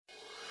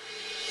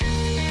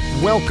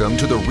Welcome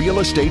to the Real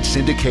Estate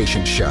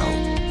Syndication Show.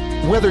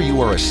 Whether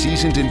you are a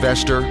seasoned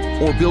investor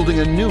or building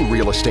a new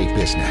real estate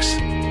business,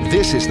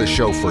 this is the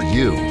show for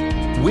you.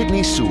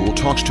 Whitney Sewell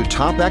talks to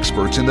top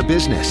experts in the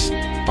business.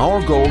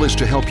 Our goal is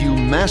to help you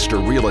master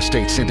real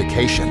estate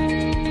syndication.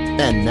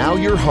 And now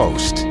your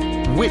host,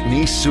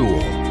 Whitney Sewell.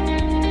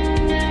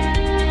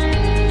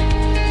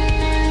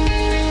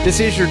 This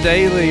is your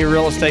daily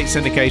real estate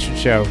syndication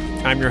show.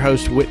 I'm your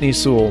host, Whitney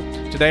Sewell.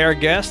 Today, our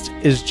guest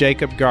is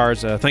Jacob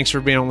Garza. Thanks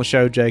for being on the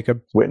show, Jacob.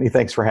 Whitney,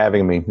 thanks for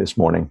having me this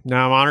morning.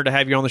 Now, I'm honored to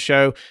have you on the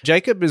show.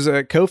 Jacob is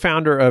a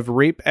co-founder of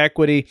REAP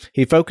Equity.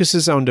 He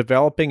focuses on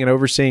developing and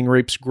overseeing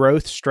REAP's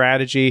growth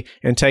strategy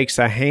and takes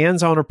a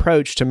hands-on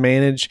approach to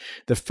manage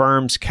the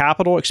firm's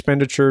capital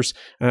expenditures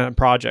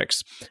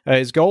projects.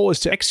 His goal is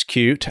to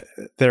execute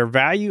their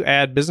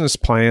value-add business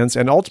plans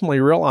and ultimately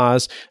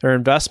realize their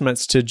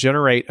investments to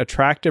generate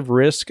attractive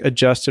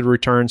risk-adjusted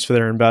returns for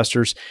their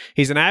investors.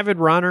 He's an avid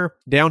runner,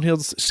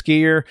 downhill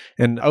skier,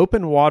 and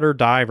open water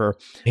diver.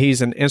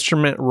 He's an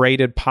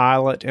instrument-rated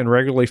pilot and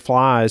regularly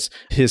flies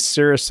his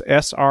Cirrus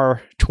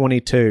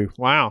SR-22.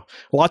 Wow,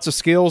 lots of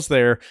skills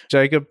there,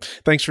 Jacob.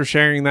 Thanks for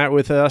sharing that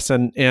with us.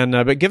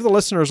 But give the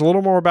listeners a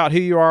little more about who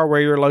you are,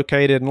 where you're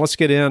located, and let's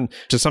get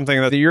into something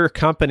that your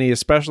company is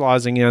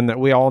specializing in that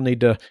we all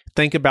need to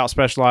think about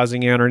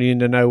specializing in or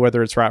need to know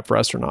whether it's right for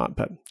us or not.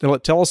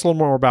 But tell us a little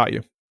more about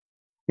you.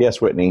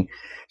 Yes, Whitney.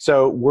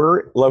 So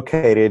we're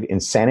located in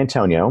San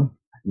Antonio.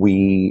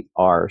 We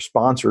are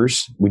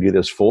sponsors. We do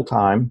this full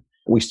time.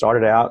 We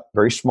started out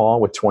very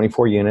small with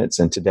 24 units,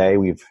 and today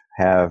we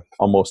have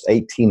almost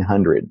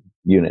 1,800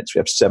 units. We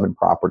have 7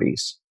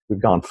 properties.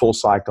 We've gone full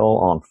cycle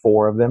on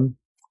 4 of them.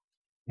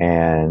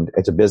 And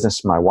it's a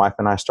business my wife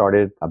and I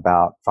started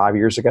about 5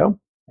 years ago.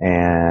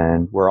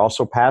 And we're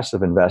also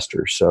passive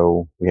investors.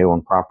 So we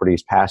own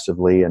properties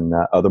passively in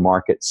other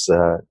markets,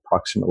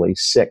 approximately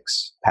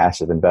 6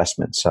 passive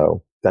investments.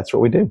 So that's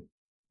what we do.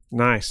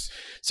 Nice.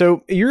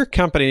 So your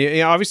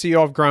company, obviously you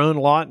all have grown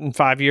a lot in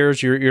 5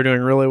 years. You're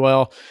doing really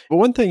well. But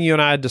one thing you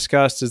and I had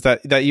discussed is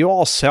that you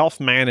all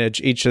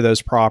self-manage each of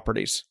those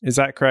properties. Is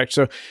that correct?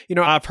 So,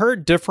 I've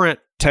heard different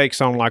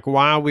takes on like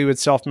why we would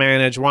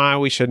self-manage, why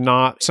we should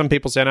not. Some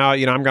people say, no,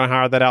 I'm going to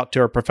hire that out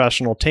to a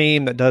professional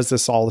team that does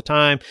this all the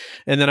time.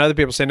 And then other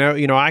people say, no,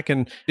 I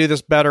can do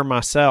this better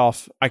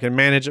myself. I can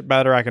manage it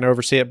better. I can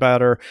oversee it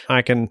better.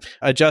 I can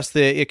adjust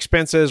the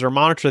expenses or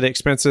monitor the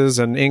expenses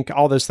and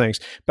all those things.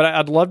 But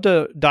I'd love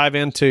to dive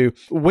into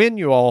when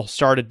you all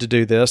started to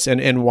do this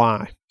and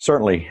why.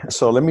 Certainly.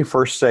 So let me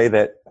first say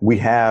that we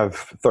have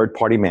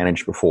third-party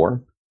managed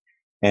before.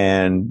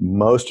 And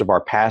most of our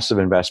passive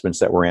investments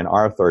that we're in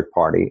are third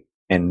party,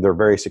 and they're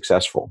very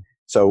successful.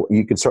 So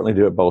you can certainly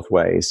do it both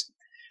ways.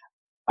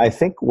 I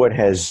think what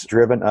has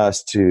driven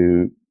us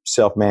to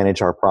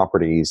self-manage our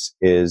properties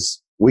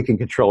is we can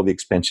control the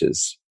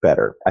expenses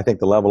better. I think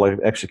the level of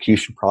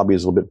execution probably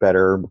is a little bit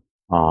better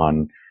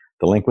on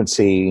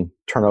delinquency,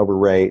 turnover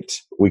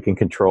rate. We can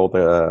control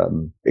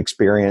the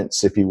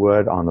experience, if you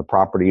would, on the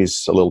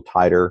properties a little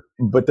tighter.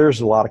 But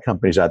there's a lot of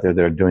companies out there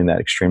that are doing that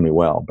extremely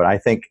well. But I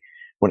think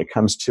when it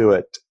comes to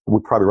it, we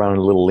probably run a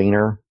little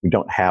leaner. We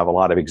don't have a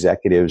lot of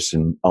executives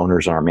and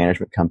owners in our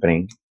management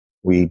company.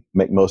 We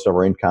make most of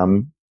our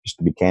income, just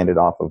to be candid,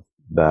 off of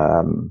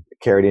the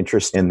carried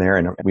interest in there.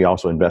 And we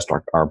also invest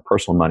our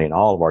personal money in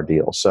all of our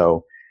deals.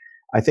 So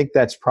I think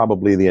that's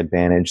probably the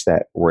advantage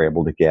that we're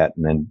able to get.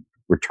 And then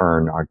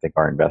return, I think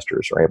our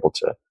investors are able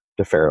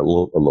to fare a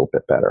little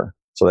bit better.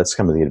 So that's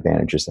some of the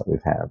advantages that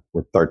we've had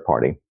with third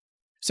party.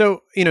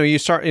 So, you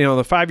start,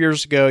 the 5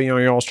 years ago, you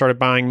all started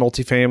buying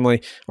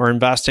multifamily or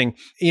investing.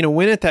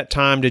 When at that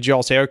time did you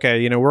all say,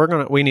 okay,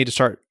 we need to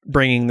start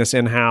bringing this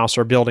in-house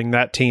or building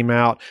that team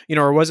out,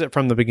 or was it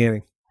from the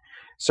beginning?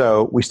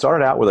 So we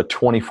started out with a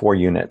 24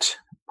 unit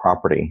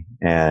property,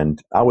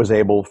 and I was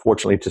able,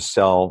 fortunately, to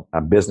sell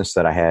a business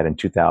that I had in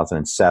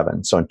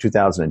 2007. So in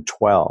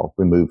 2012,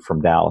 we moved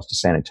from Dallas to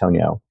San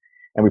Antonio,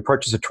 and we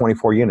purchased a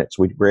 24 units.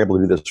 We were able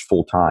to do this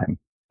full time.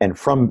 And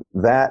from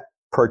that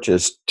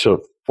purchase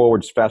to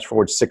fast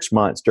forward 6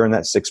 months. During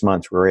that 6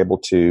 months, we were able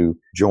to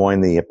join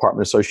the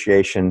apartment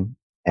association,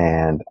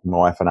 and my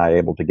wife and I were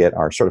able to get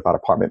our certified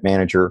apartment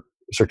manager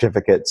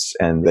certificates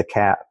and the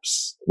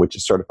CAPS, which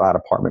is certified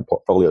apartment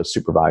portfolio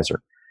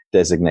supervisor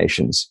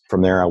designations.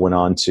 From there, I went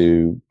on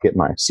to get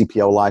my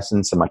CPO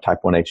license and my type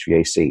 1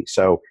 HVAC.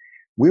 So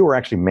we were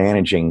actually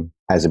managing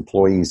as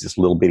employees this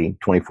little bitty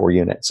 24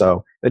 unit.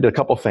 So they did a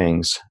couple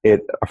things.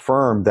 It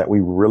affirmed that we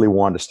really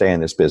wanted to stay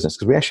in this business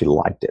because we actually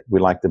liked it. We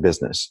liked the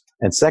business.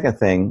 And second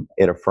thing,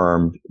 it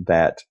affirmed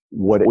that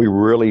what we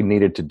really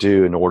needed to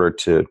do in order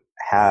to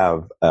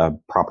have a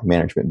property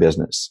management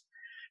business.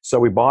 So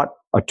we bought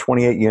a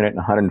 28 unit and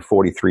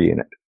 143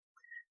 unit.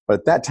 But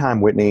at that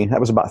time, Whitney, that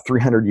was about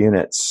 300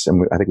 units.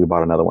 And I think we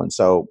bought another one.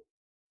 So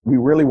we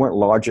really weren't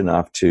large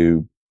enough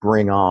to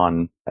bring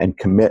on and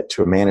commit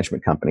to a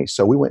management company.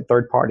 So we went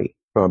third party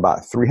from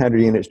about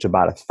 300 units to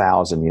about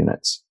 1,000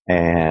 units.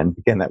 And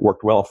again, that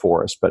worked well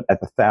for us. But at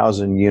the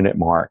 1,000 unit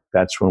mark,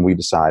 that's when we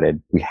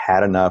decided we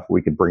had enough.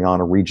 We could bring on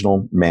a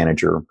regional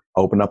manager,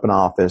 open up an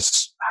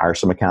office, hire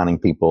some accounting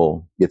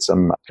people, get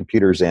some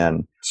computers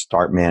in,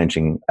 start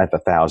managing at the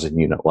 1,000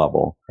 unit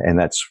level. And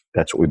that's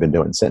what we've been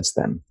doing since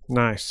then.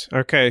 Nice.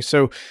 Okay.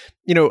 So,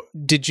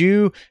 did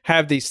you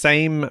have the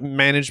same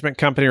management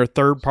company or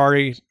third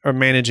party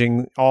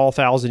managing all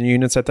 1,000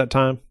 units at that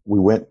time? We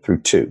went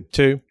through two.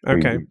 Two?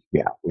 Okay.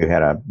 We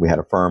had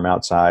a firm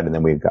outside, and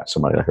then we've got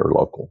somebody here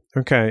local.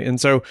 Okay. And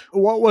so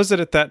what was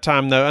it at that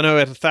time, though? I know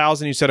at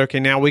 1,000, you said, okay,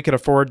 now we could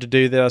afford to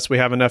do this. We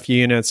have enough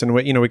units, and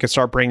we could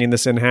start bringing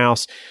this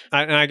in-house.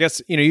 And I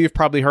guess, you've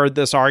probably heard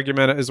this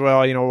argument as well.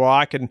 Well,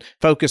 I can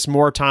focus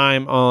more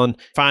time on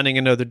finding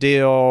another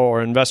deal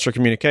or investor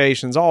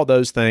communications, all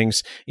those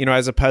things,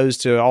 as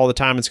opposed to all the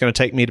time it's going to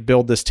take me to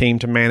build this team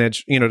to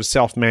manage, to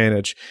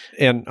self-manage.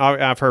 And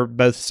I've heard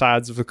both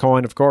sides of the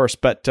coin, of course,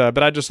 but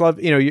I just love,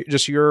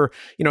 just your,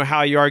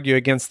 how you argue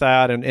against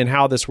that and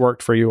how this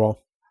worked for you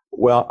all.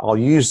 Well, I'll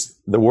use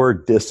the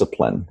word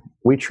discipline.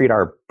 We treat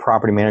our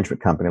property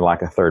management company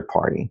like a third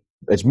party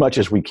as much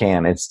as we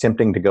can. It's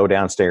tempting to go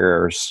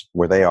downstairs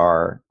where they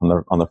are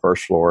on the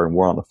first floor and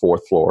we're on the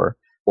fourth floor,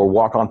 or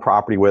walk on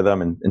property with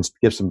them and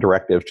give some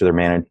directives to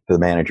the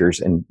managers.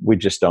 And we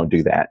just don't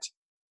do that.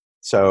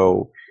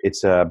 So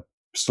it's a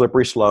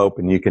slippery slope,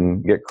 and you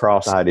can get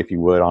cross-eyed, if you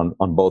would,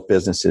 on both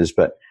businesses.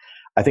 But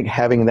I think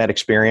having that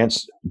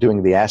experience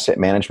doing the asset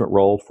management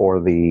role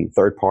for the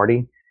third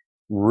party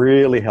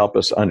really helped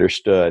us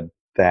understood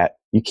that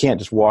you can't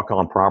just walk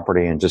on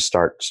property and just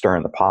start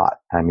stirring the pot.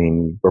 I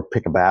mean, or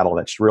pick a battle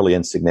that's really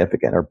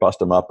insignificant, or bust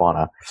them up on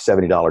a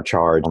 $70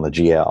 charge on the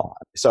GL.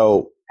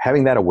 So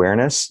having that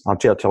awareness, I'll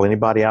tell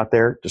anybody out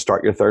there to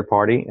start your third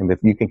party. And if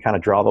you can kind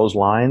of draw those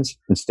lines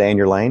and stay in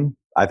your lane,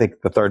 I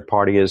think the third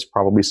party is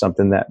probably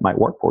something that might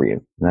work for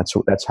you. And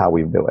that's how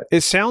we do it.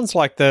 It sounds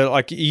like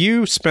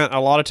you spent a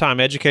lot of time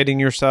educating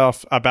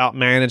yourself about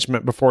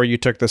management before you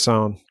took this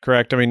on,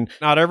 correct? I mean,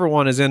 not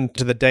everyone is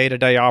into the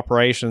day-to-day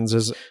operations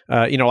as,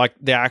 like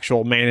the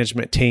actual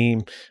management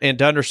team, and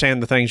to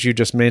understand the things you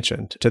just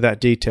mentioned to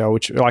that detail,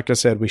 which, like I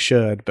said, we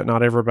should, but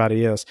not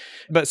everybody is.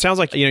 But it sounds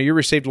like, you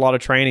received a lot of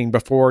training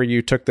before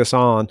you took this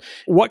on.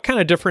 What kind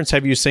of difference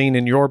have you seen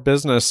in your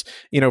business,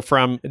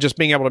 from just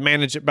being able to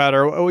manage it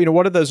better?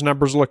 What do those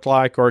numbers look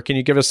like? Or can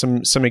you give us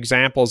some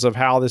examples of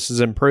how this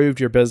has improved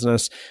your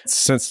business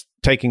since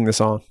taking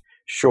this on?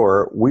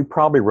 Sure. We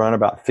probably run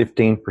about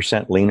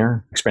 15%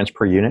 leaner expense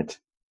per unit.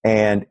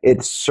 And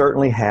it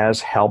certainly has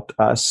helped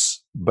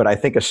us. But I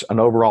think an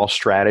overall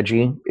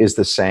strategy is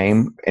the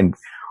same. And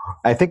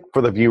I think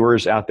for the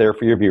viewers out there,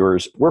 for your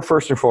viewers, we're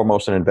first and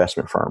foremost an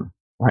investment firm,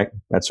 right?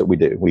 That's what we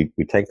do. We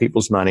take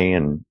people's money,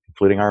 and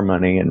including our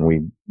money, and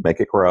we make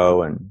it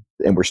grow, and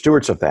we're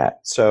stewards of that.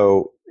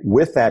 So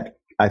with that,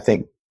 I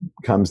think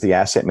comes the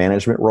asset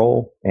management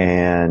role.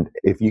 And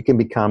if you can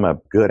become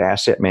a good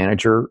asset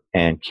manager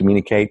and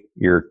communicate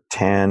your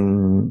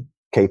 10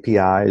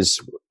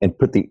 KPIs and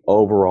put the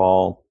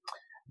overall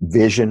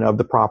vision of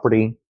the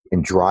property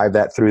and drive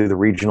that through the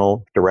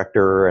regional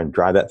director and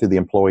drive that through the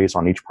employees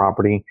on each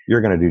property,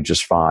 you're going to do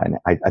just fine.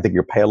 I think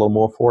you'll pay a little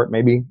more for it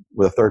maybe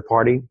with a third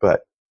party,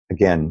 but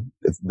again,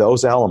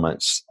 those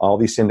elements, all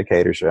these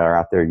indicators that are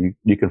out there,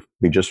 you can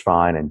be just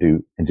fine and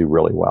do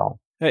really well.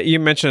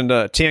 You mentioned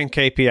 10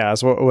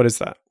 KPIs. What is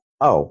that?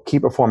 Oh, key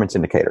performance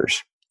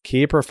indicators.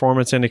 Key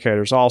performance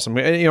indicators. Awesome.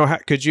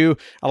 Could you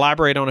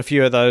elaborate on a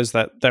few of those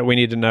that we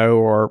need to know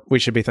or we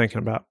should be thinking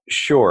about?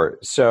 Sure.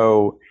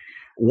 So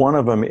one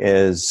of them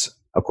is,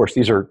 of course,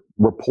 these are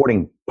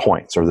reporting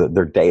points, or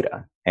they're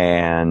data.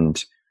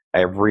 And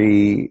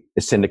every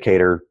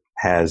syndicator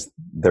has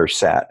their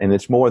set. And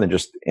it's more than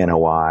just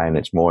NOI, and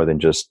it's more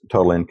than just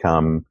total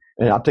income.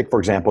 And I'll take, for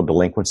example,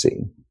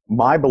 delinquency.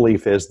 My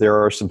belief is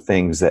there are some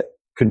things that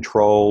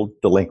control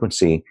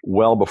delinquency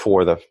well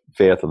before the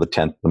 5th or the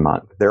 10th of the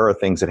month. There are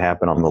things that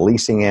happen on the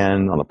leasing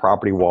end, on the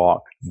property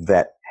walk,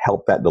 that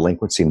help that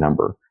delinquency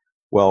number.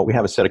 Well, we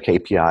have a set of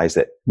KPIs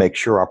that make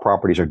sure our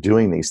properties are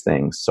doing these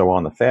things. So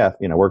on the 5th,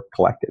 we're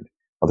collected.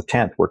 On the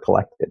 10th, we're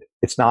collected.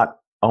 It's not,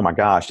 oh my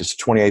gosh, it's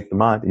the 28th of the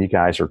month and you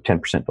guys are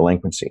 10%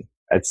 delinquency.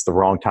 It's the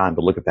wrong time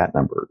to look at that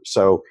number.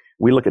 So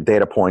we look at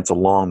data points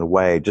along the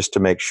way just to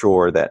make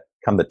sure that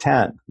come the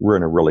 10th, we're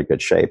in a really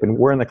good shape. And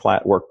we're in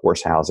the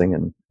workforce housing,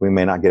 and we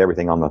may not get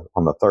everything on the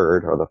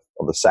 3rd or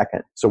the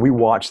 2nd. So we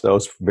watch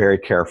those very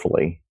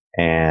carefully.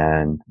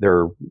 And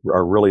there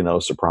are really no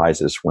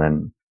surprises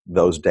when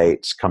those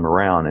dates come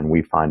around and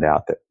we find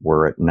out that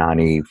we're at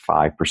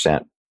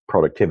 95%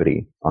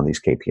 productivity on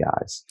these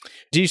KPIs.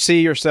 Do you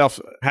see yourself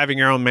having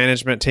your own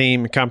management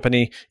team,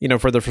 company,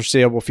 for the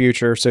foreseeable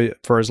future? So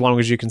for as long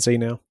as you can see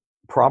now?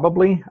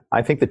 Probably.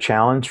 I think the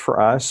challenge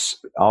for us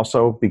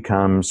also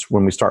becomes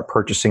when we start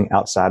purchasing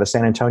outside of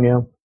San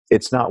Antonio.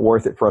 It's not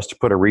worth it for us to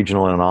put a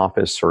regional in an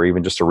office, or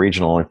even just a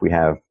regional if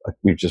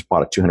we've just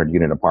bought a 200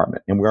 unit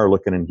apartment. And we are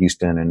looking in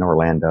Houston and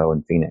Orlando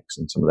and Phoenix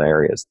and some of the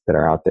areas that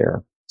are out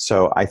there.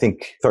 So I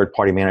think third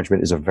party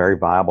management is a very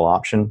viable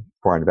option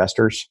for our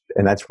investors.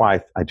 And that's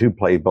why I do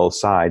play both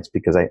sides,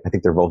 because I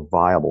think they're both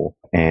viable.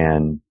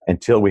 And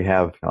until we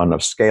have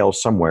enough scale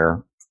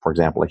somewhere, for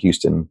example, a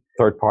Houston,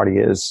 third party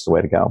is the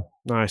way to go.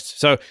 Nice.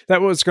 So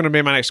that was going to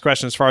be my next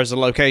question as far as the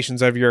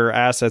locations of your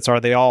assets. Are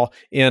they all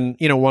in,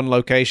 one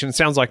location? It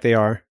sounds like they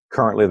are.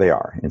 Currently, they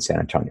are in San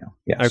Antonio.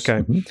 Yes. Okay.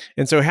 Mm-hmm.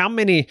 And so how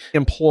many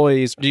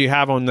employees do you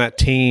have on that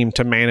team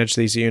to manage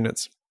these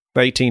units,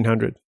 the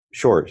 1,800?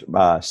 Sure.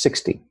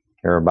 60.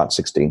 There are about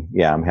 60.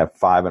 Yeah, we have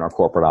 5 in our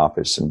corporate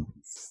office and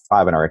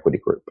 5 in our equity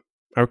group.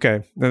 Okay.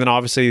 And then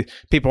obviously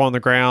people on the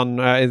ground,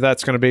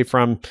 that's going to be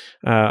from,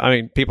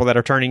 people that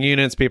are turning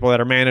units, people that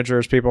are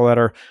managers, people that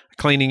are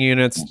cleaning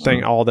units,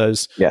 all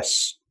those.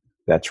 Yes,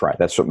 that's right.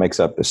 That's what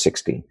makes up the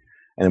 60. And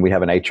then we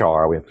have an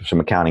HR, we have some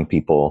accounting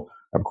people,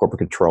 a corporate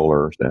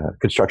controller, a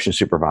construction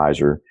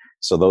supervisor.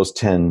 So those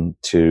tend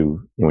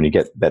to, when you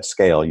get that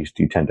scale, you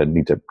tend to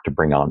need to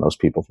bring on those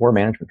people for a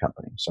management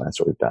company. So that's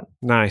what we've done.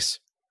 Nice.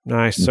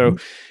 So,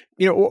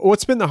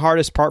 what's been the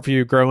hardest part for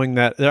you growing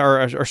that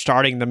or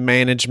starting the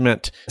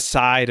management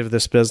side of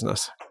this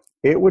business?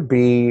 It would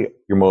be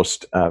your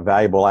most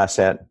valuable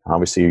asset.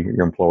 Obviously,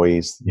 your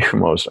employees,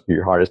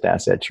 your hardest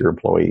asset, your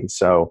employees.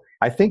 So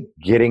I think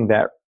getting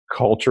that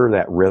culture,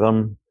 that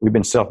rhythm, we've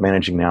been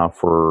self-managing now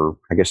for,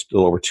 I guess, a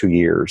little over 2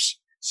 years.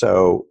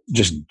 So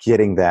just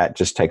getting that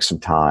just takes some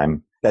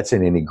time. That's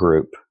in any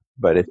group,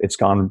 but it's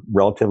gone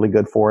relatively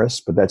good for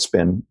us. But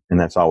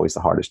that's always the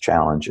hardest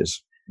challenge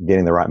is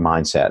getting the right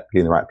mindset,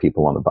 getting the right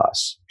people on the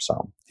bus.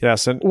 So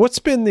yes. And what's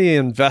been the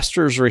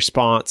investors'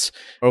 response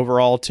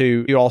overall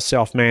to you all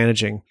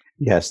self-managing?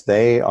 Yes,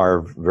 they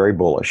are very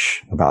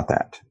bullish about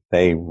that.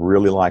 They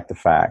really like the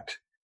fact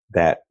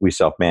that we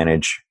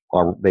self-manage.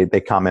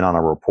 They comment on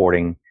our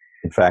reporting.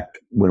 In fact,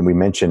 when we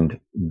mentioned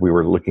we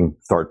were looking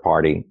third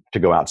party to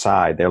go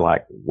outside, they're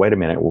like, wait a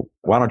minute,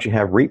 why don't you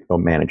have REIT go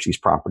manage these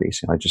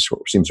properties? It just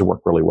seems to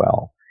work really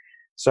well.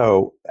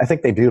 So I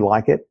think they do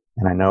like it.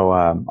 And I know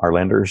our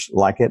lenders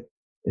like it.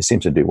 It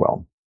seems to do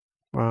well.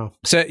 Wow.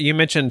 So you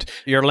mentioned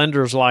your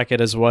lenders like it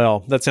as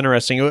well. That's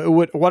interesting.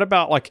 What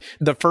about like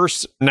the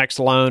first next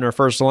loan or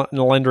first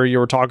lender you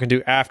were talking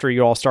to after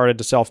you all started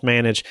to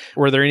self-manage?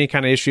 Were there any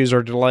kind of issues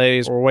or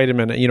delays or wait a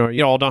minute,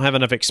 you all don't have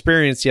enough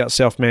experience yet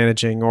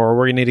self-managing or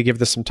we're going to need to give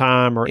this some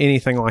time or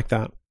anything like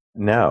that?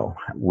 No,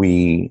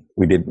 we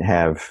didn't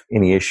have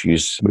any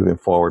issues moving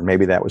forward.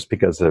 Maybe that was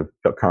because I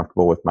felt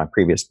comfortable with my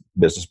previous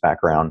business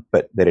background,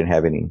 but they didn't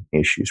have any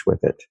issues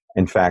with it.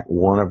 In fact,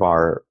 one of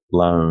our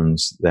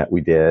loans that we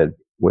did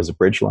was a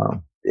bridge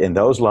loan. And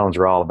those loans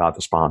are all about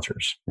the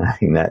sponsors. I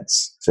mean,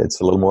 it's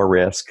a little more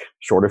risk,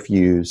 shorter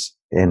fuse.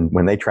 And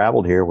when they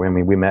traveled here,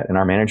 we met in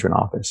our management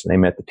office and they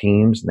met the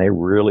teams and they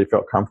really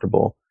felt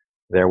comfortable.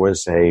 There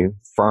was a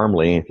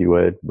firmly, if you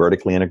would,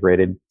 vertically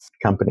integrated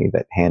company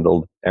that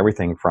handled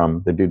everything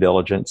from the due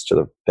diligence to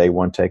the day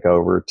one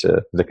takeover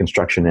to the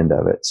construction end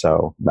of it.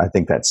 So I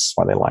think that's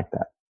why they like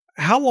that.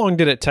 How long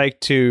did it take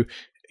to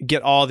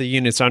get all the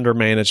units under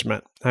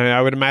management? I mean,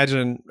 I would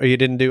imagine you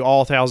didn't do all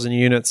 1,000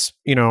 units,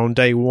 on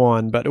day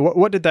one, but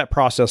what did that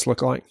process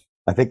look like?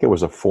 I think it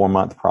was a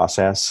 4-month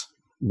process.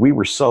 We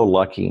were so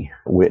lucky,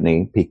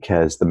 Whitney,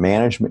 because the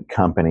management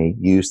company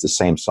used the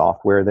same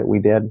software that we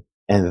did.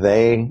 And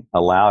they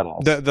allowed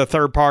us. The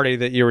third party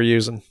that you were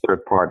using.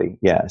 Third party,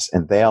 yes.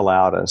 And they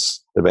allowed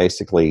us to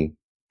basically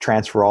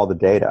transfer all the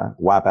data,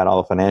 wipe out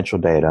all the financial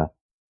data,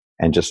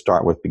 and just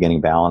start with beginning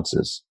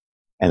balances.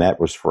 And that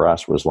was, for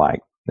us, was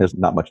like, there's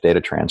not much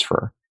data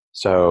transfer.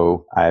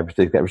 So I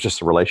think that was just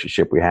the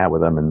relationship we had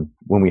with them. And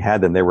when we had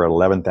them, they were at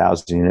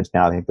 11,000 units.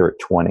 Now I think they're at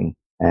 20.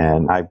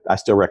 And I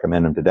still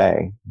recommend them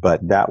today.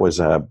 But that was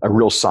a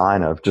real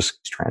sign of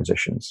just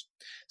transitions.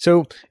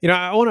 So,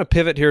 I want to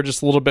pivot here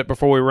just a little bit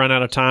before we run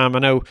out of time. I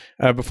know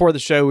before the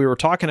show, we were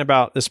talking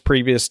about this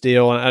previous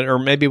deal, or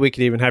maybe we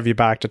could even have you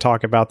back to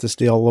talk about this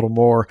deal a little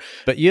more.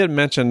 But you had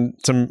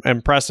mentioned some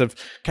impressive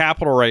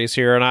capital raise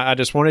here, and I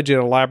just wanted you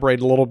to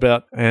elaborate a little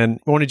bit and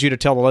wanted you to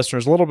tell the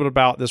listeners a little bit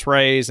about this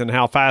raise and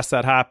how fast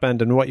that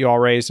happened and what you all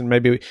raised, and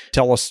maybe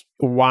tell us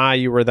why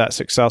you were that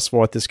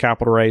successful at this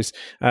capital raise.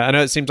 I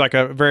know it seems like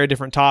a very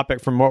different topic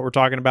from what we're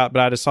talking about,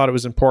 but I just thought it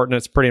was important.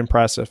 It's pretty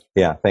impressive.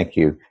 Yeah, thank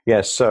you.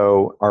 Yes,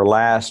 so our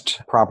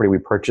last property we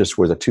purchased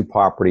was a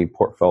 2-property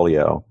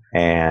portfolio.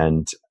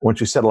 And once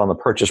we settled on the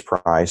purchase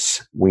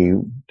price, we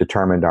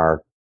determined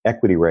our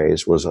equity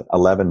raise was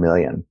 $11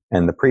 million.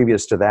 And the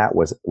previous to that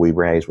we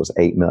raised was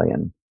 $8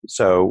 million.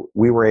 So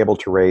we were able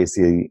to raise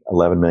the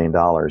 $11 million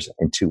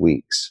in 2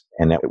 weeks.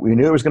 And we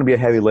knew it was going to be a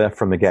heavy lift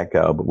from the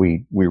get-go, but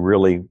we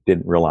really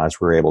didn't realize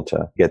we were able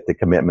to get the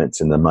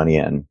commitments and the money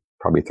in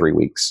probably 3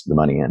 weeks, the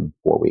money in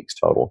 4 weeks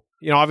total.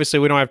 Obviously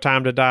we don't have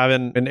time to dive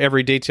in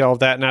every detail of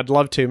that, and I'd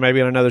love to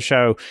maybe on another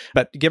show,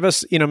 but give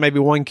us, maybe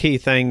one key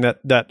thing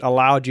that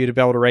allowed you to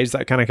be able to raise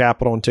that kind of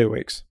capital in 2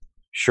 weeks.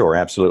 Sure,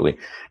 absolutely.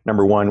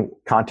 Number one,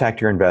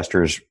 contact your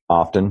investors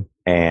often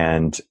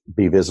and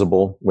be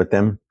visible with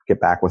them. Get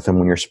back with them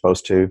when you're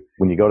supposed to.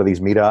 When you go to these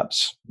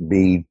meetups,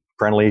 be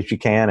friendly as you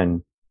can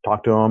and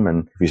talk to them.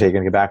 And if you say you're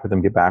going to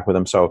get back with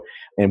them. So,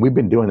 and we've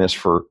been doing this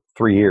for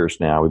 3 years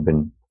now. We've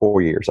been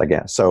 4 years, I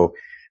guess. So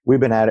we've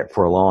been at it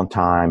for a long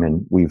time,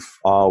 and we've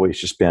always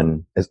just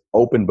been as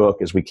open book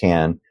as we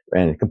can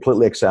and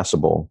completely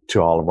accessible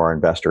to all of our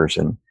investors.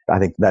 And I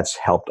think that's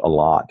helped a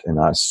lot in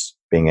us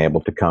being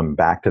able to come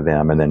back to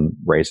them and then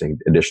raising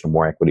additional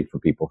more equity for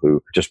people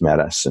who just met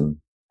us and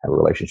have a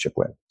relationship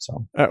with.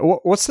 So,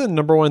 what's the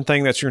number one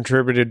thing that's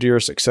contributed to your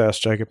success,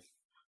 Jacob?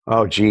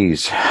 Oh,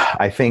 geez.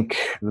 I think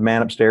the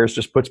man upstairs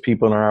just puts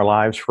people in our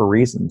lives for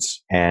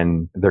reasons,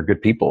 and they're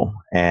good people,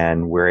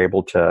 and we're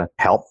able to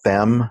help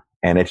them.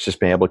 And it's just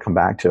been able to come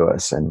back to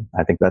us. And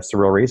I think that's the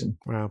real reason.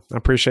 Wow. I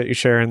appreciate you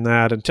sharing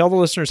that. And tell the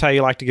listeners how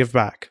you like to give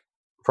back.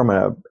 From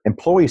an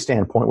employee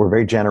standpoint, we're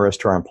very generous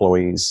to our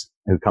employees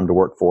who come to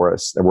work for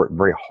us. They're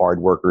very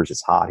hard workers.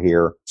 It's hot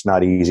here. It's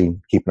not easy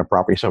keeping a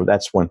property. So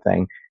that's one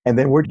thing. And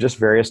then we're just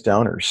various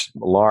donors,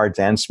 large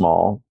and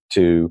small,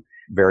 to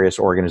various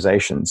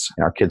organizations.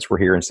 And our kids were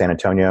here in San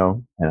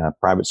Antonio in a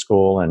private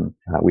school, and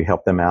we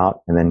help them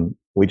out. And then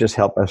we just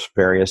help us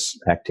various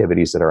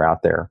activities that are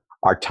out there.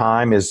 Our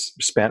time is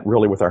spent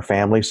really with our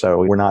family,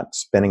 so we're not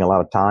spending a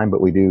lot of time,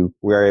 but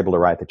we're able to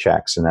write the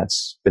checks, and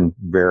that's been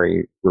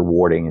very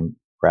rewarding and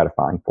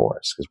gratifying for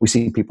us because we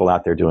see people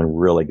out there doing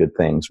really good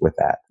things with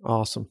that.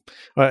 Awesome.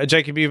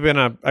 Jacob, you've been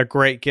a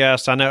great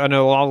guest. I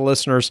know a lot of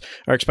listeners,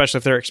 or especially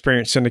if they're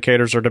experienced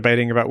syndicators, are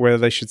debating about whether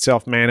they should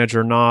self-manage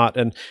or not,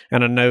 and I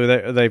know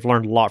that they've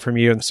learned a lot from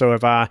you, and so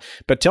have I.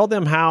 But tell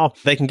them how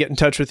they can get in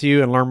touch with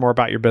you and learn more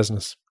about your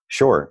business.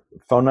 Sure.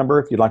 Phone number,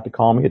 if you'd like to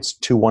call me, it's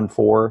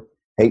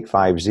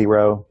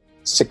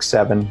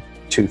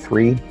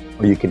 214-850-6723,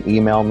 or you can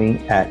email me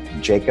at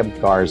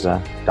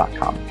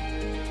jacobgarza.com.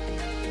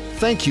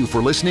 Thank you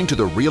for listening to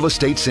the Real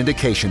Estate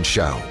Syndication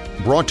Show,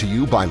 brought to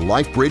you by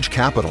LifeBridge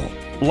Capital.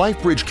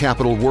 LifeBridge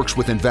Capital works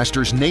with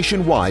investors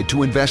nationwide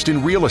to invest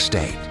in real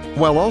estate,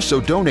 while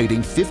also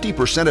donating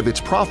 50% of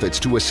its profits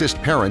to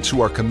assist parents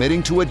who are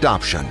committing to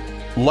adoption.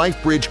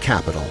 LifeBridge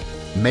Capital,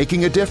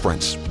 making a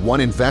difference,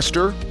 one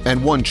investor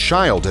and one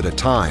child at a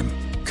time.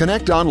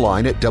 Connect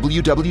online at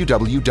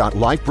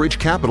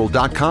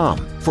www.lifebridgecapital.com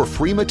for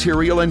free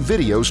material and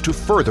videos to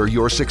further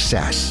your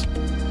success.